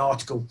to write an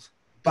article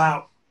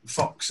about the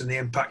fox and the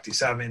impact it's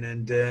having.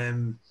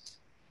 And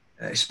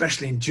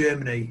especially in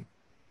Germany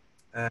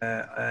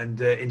and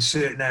in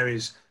certain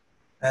areas.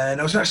 And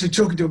I was actually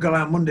talking to a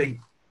guy on Monday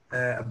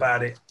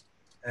about it,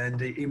 and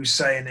he was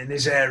saying in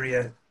his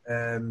area,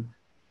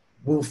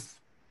 wolf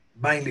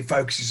mainly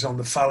focuses on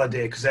the fallow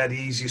deer because they're the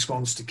easiest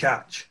ones to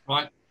catch.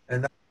 Right.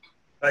 And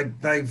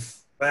they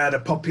had a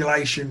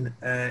population,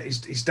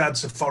 his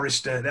dad's a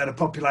forester, they had a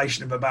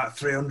population of about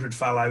 300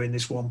 fallow in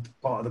this one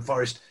part of the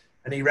forest,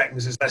 and he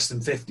reckons there's less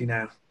than 50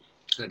 now.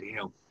 Bloody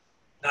hell.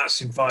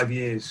 That's in 5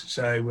 years.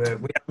 So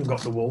we haven't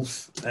got the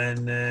wolf,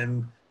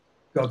 and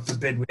God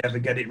forbid we ever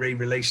get it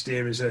re-released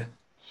here as a...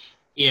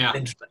 Yeah,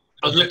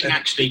 I was looking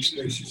actually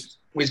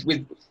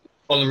with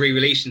on the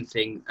re-releasing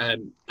thing,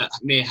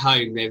 near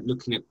home they're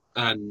looking at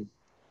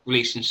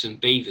releasing some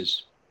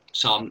beavers.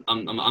 So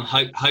I'm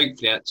hopefully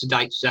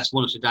today, that's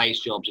one of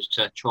today's jobs, is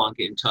to try and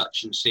get in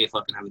touch and see if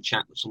I can have a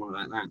chat with someone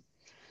about that.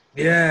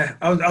 Yeah,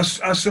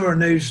 I saw a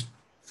news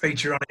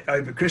feature on it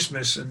over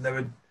Christmas, and they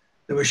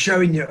were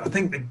showing you. I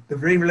think they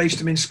re-released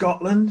them in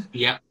Scotland.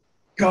 Yeah.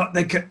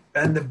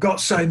 They've got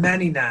so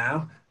many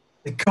now,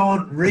 they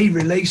can't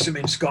re-release them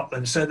in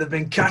Scotland. So they've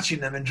been catching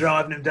them and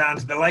driving them down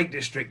to the Lake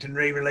District and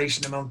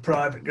re-releasing them on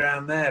private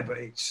ground there. But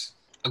it's...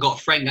 I got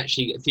a friend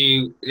actually. I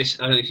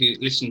don't know if you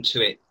listen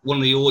to it. One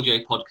of the audio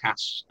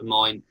podcasts of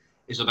mine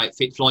is about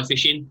fly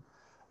fishing,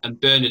 and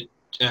Bernard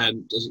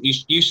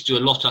used to do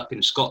a lot up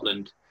in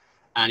Scotland,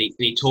 and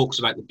he talks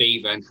about the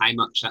beaver and how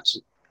much that's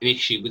an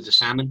issue with the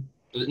salmon.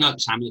 Not the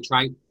salmon, the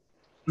trout.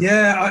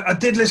 Yeah, I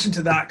did listen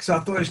to that because I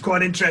thought it was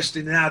quite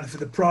interesting. Now, for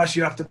the price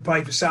you have to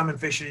pay for salmon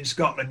fishing in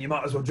Scotland, you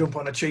might as well jump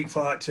on a cheap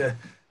flight to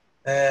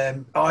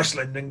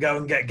Iceland and go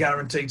and get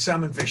guaranteed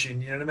salmon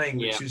fishing. You know what I mean?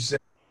 Yeah. Which is,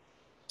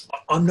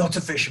 I'm not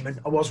a fisherman.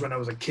 I was when I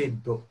was a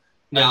kid, but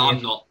no,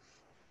 I'm not.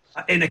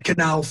 In a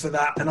canal for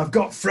that, and I've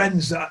got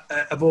friends that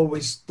have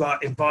always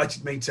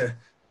invited me to,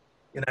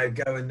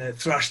 go and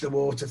thrash the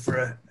water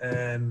for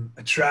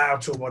a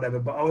trout or whatever.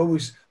 But I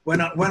always, when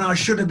I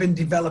should have been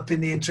developing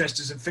the interest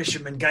as a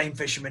fisherman, game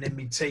fisherman in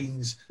my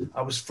teens,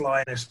 I was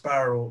flying a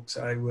sparrowhawk.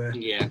 So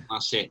yeah,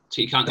 that's it.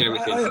 So you can't do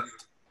everything.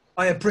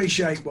 I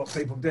appreciate what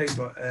people do,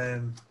 but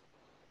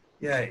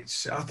yeah, I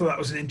thought that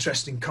was an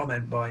interesting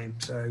comment by him.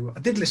 So I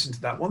did listen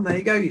to that one. There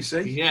you go. You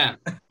see. Yeah.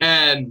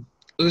 I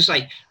was gonna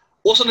say,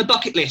 what's on the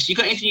bucket list? You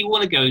got anything you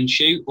want to go and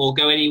shoot or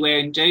go anywhere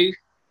and do?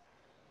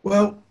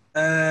 Well,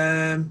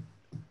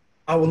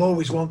 I will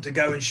always want to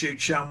go and shoot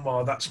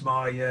chamois. That's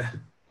my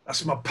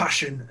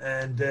passion.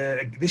 And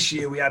this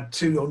year we had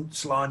 2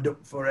 hunts lined up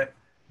for it,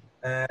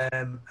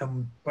 and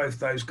both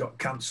those got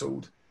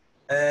cancelled.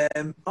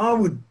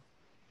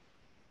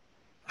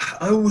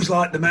 I always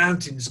like the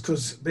mountains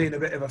because being a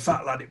bit of a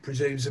fat lad, it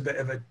presumes a bit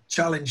of a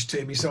challenge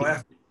to me. So I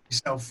have to get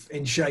myself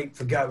in shape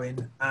for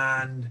going.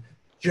 And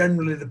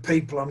generally the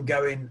people I'm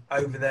going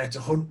over there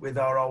to hunt with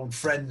are old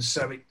friends.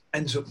 So it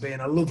ends up being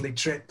a lovely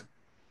trip,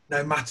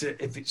 no matter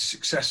if it's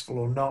successful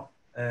or not.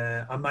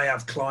 I may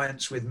have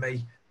clients with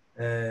me.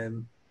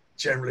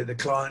 Generally the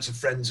clients are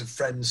friends of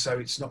friends. So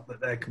it's not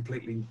that they're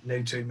completely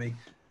new to me.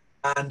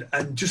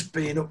 And just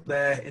being up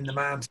there in the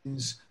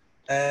mountains.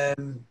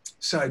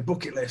 So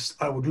bucket list,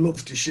 I would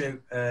love to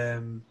shoot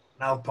an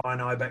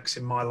alpine ibex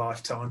in my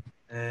lifetime.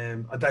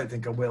 I don't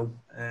think I will,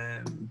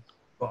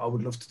 but I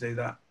would love to do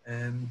that.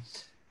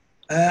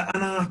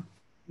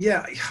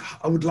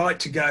 I would like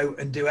to go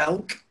and do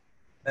elk.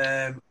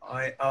 I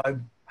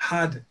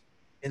had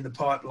in the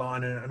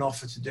pipeline an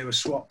offer to do a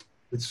swap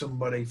with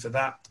somebody for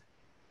that,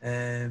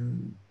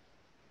 and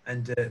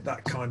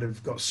that kind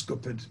of got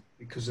scuppered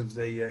because of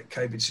the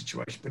COVID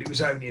situation, but it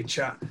was only a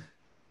chat.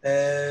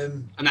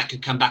 And that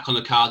could come back on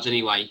the cards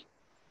anyway.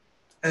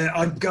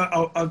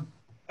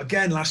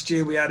 Again, last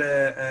year we had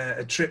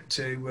a trip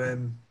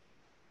to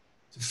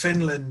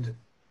Finland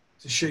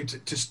to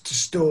shoot to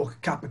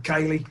stalk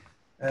Capercaillie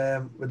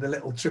with a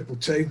little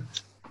 222,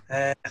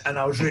 and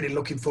I was really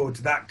looking forward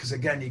to that because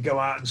again, you go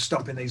out and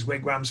stop in these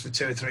wigwams for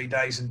 2 or 3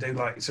 days and do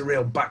it's a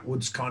real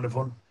backwoods kind of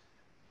hunt.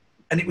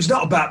 And it was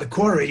not about the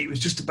quarry; it was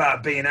just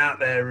about being out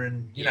there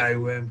and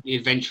the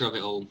adventure of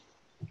it all,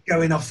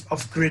 going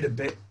off grid a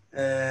bit.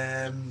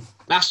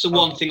 That's the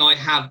one thing I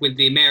have with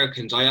the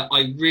Americans.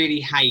 I really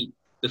hate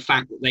the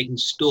fact that they can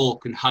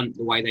stalk and hunt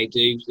the way they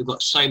do. They've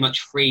got so much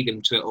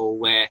freedom to it all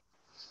where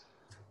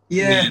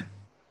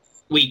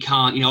we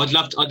can't. I'd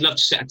love to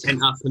set a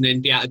tent up and then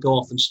be able to go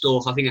off and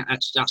stalk. I think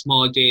that's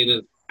my idea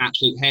of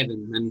absolute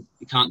heaven, and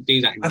you can't do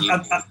that in the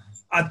UK.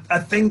 I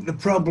think the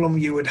problem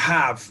you would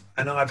have,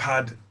 and I've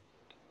had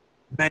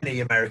many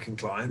American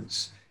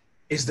clients,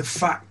 is the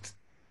fact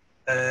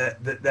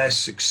that their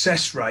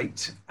success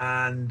rate,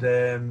 and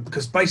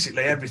because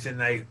basically everything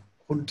they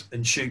hunt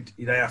and shoot,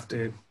 they have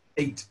to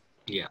eat.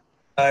 Yeah.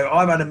 So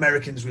I've had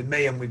Americans with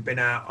me, and we've been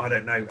out, I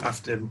don't know,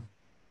 after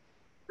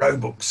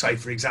roebuck, say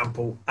for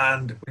example,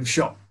 and we've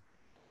shot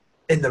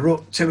in the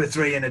rut 2 or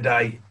 3 in a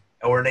day,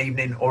 or an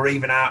evening, or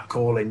even out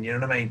calling. You know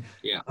what I mean?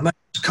 Yeah. I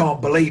just can't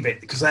believe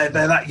it because they're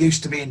that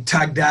used to being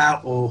tagged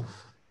out, or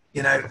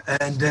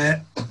and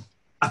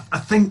I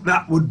think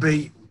that would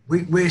be.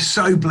 We're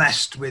so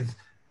blessed with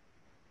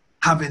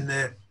having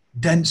the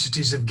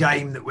densities of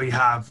game that we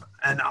have.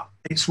 And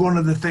it's one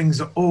of the things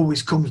that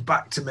always comes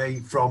back to me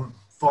from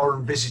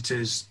foreign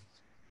visitors,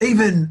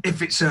 even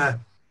if it's a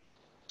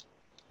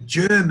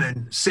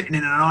German sitting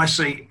in an high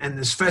seat and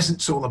there's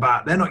pheasants all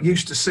about. They're not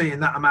used to seeing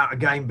that amount of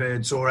game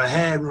birds or a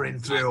hare running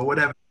through or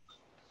whatever.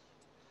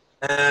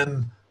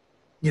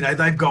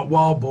 They've got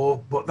wild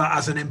boar, but that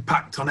has an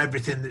impact on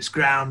everything that's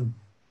ground,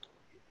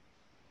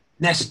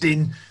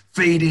 nesting,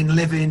 feeding,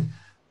 living.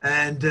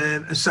 And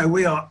so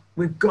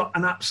we've got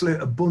an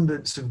absolute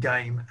abundance of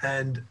game.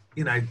 And,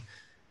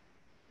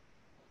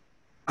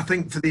 I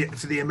think for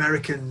the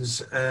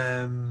Americans,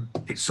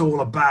 it's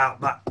all about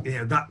that,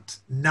 that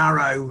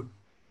narrow,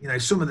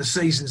 some of the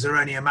seasons are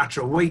only a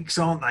matter of weeks,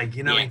 aren't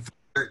they?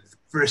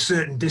 For a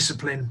certain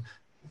discipline,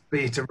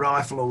 be it a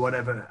rifle or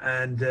whatever.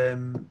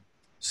 And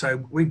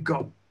so we've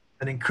got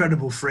an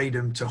incredible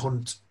freedom to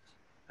hunt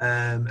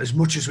as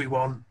much as we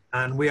want.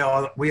 And we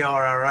are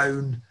our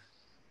own.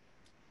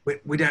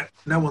 We don't.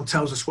 No one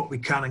tells us what we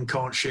can and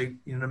can't shoot.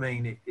 You know what I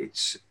mean?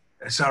 It's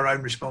our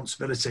own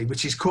responsibility,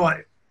 which is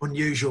quite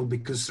unusual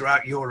because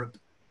throughout Europe,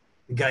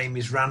 the game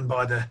is run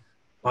by the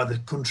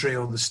country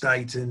or the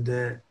state, and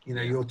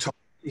you're told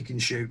you can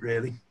shoot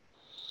really.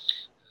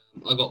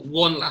 I've got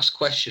one last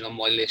question on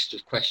my list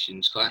of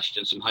questions. I've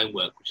actually done some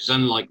homework, which is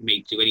unlike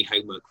me to do any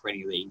homework for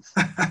any of these.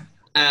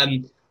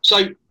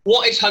 So,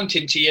 what is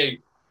hunting to you?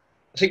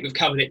 I think we've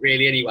covered it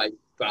really anyway.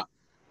 But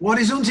what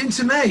is hunting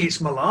to me? It's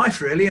my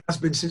life, really. It has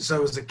been since I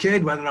was a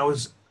kid. Whether I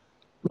was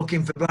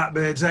looking for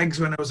blackbirds' eggs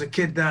when I was a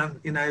kid down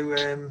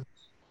the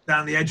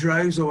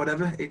hedgerows or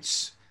whatever. It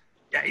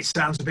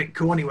sounds a bit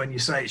corny when you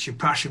say it's your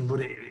passion,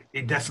 but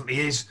it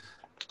definitely is.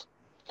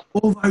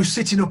 Although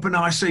sitting up an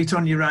high seat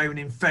on your own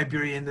in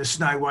February in the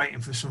snow waiting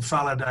for some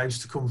fallows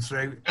to come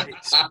through,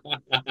 it's a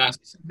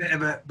bit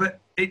of a, but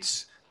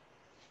it's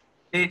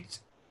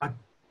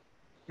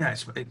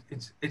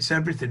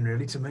everything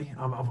really to me.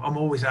 I'm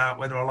always out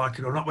whether I like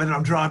it or not, whether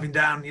I'm driving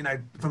down,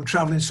 if I'm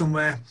travelling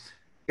somewhere,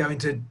 going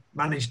to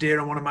manage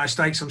deer on one of my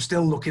estates, I'm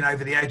still looking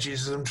over the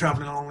edges as I'm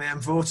travelling along the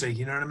M40,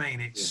 you know what I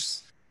mean?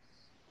 It's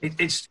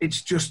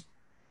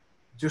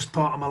just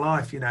part of my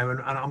life, and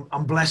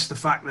I'm blessed the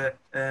fact that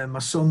my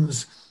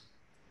sons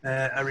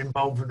are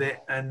involved with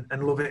it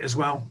and love it as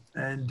well.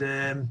 And,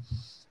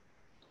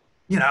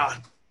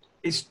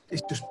 it's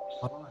just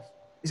my life.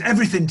 It's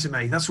everything to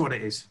me. That's what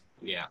it is.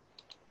 Yeah.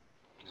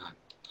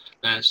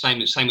 Same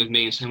with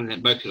me and same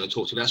with both people I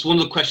talked to. That's one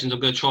of the questions I'm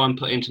going to try and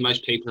put into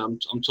most people I'm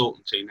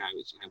talking to now.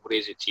 Is what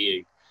is it to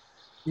you?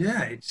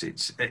 Yeah,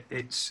 it's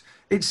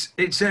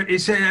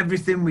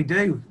everything we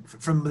do,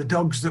 from the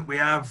dogs that we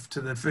have to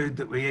the food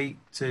that we eat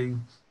to,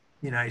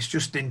 it's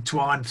just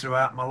entwined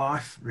throughout my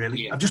life.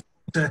 Really, yeah. I've just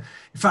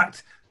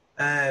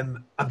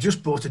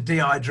bought a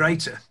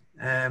dehydrator.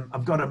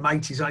 I've got a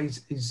mate.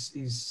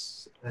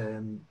 He's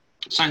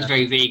sounds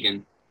very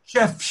vegan.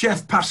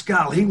 Chef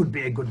Pascal, he would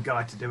be a good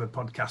guy to do a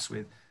podcast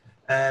with.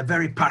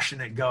 Very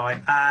passionate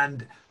guy,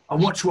 and I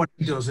watch what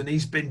he does, and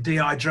he's been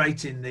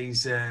dehydrating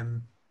these.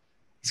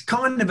 It's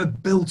kind of a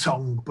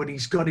biltong, but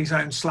he's got his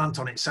own slant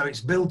on it. So it's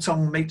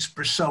biltong meets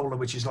bresaola,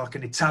 which is like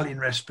an Italian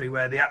recipe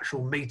where the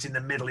actual meat in the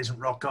middle isn't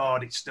rock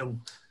hard; it's still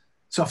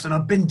soft. And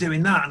I've been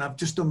doing that, and I've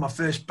just done my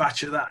first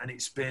batch of that, and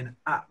it's been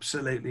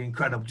absolutely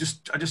incredible.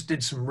 I just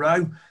did some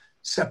roe,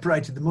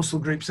 separated the muscle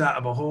groups out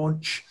of a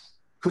haunch,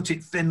 cut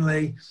it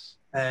thinly.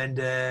 And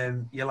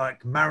you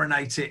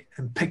marinate it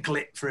and pickle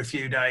it for a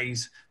few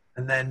days,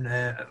 and then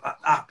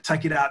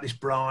take it out this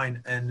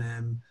brine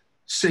and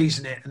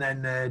season it, and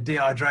then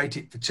dehydrate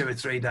it for 2 or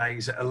 3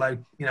 days at a low,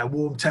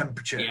 warm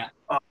temperature. Yeah.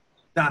 Oh,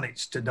 Dan,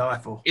 it's to die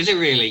for. Is it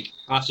really?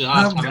 I'm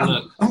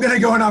going to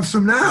go and have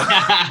some now.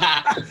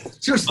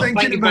 Just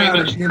thinking about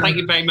it. Thank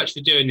you very much for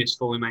doing this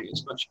for me, mate.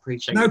 It's much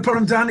appreciated. No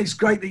problem, Dan. It's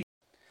great that.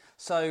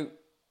 So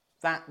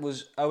that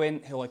was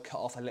Owen, who I cut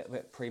off a little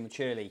bit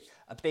prematurely.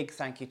 A big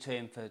thank you to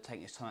him for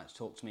taking his time out to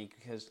talk to me,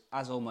 because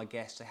as all my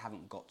guests, they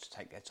haven't got to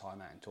take their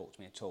time out and talk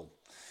to me at all.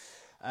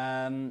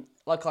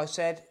 Like I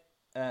said,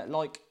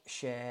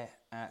 share,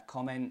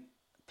 comment.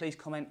 Please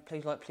comment,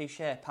 please like, please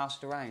share, pass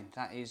it around.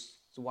 That is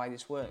the way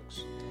this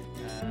works.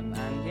 And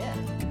yeah,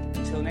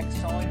 until next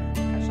time,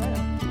 catch you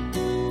later.